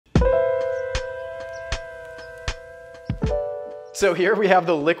So here we have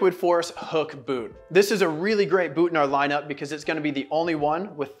the Liquid Force Hook boot. This is a really great boot in our lineup because it's going to be the only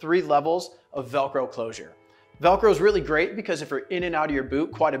one with 3 levels of Velcro closure. Velcro is really great because if you're in and out of your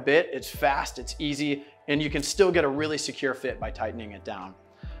boot quite a bit, it's fast, it's easy, and you can still get a really secure fit by tightening it down.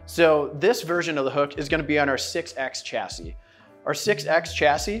 So this version of the hook is going to be on our 6X chassis. Our 6X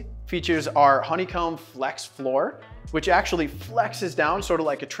chassis features our honeycomb flex floor, which actually flexes down sort of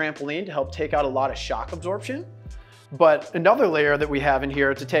like a trampoline to help take out a lot of shock absorption. But another layer that we have in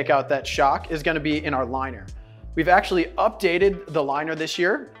here to take out that shock is going to be in our liner. We've actually updated the liner this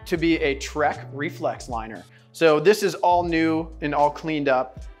year to be a Trek Reflex liner. So this is all new and all cleaned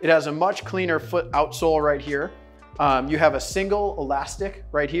up. It has a much cleaner foot outsole right here. You have a single elastic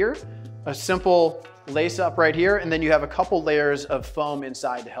right here, a simple lace up right here, and then you have a couple layers of foam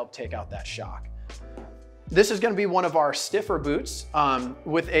inside to help take out that shock. This is going to be one of our stiffer boots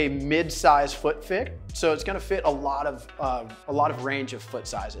with a mid-size foot fit, so it's going to fit a lot of range of foot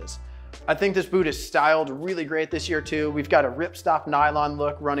sizes. I think this boot is styled really great this year too. We've got a ripstop nylon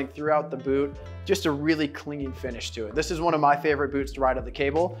look running throughout the boot, just a really clean finish to it. This is one of my favorite boots to ride on the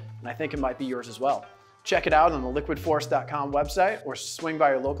cable, and I think it might be yours as well. Check it out on the liquidforce.com website or swing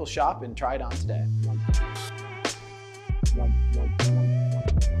by your local shop and try it on today.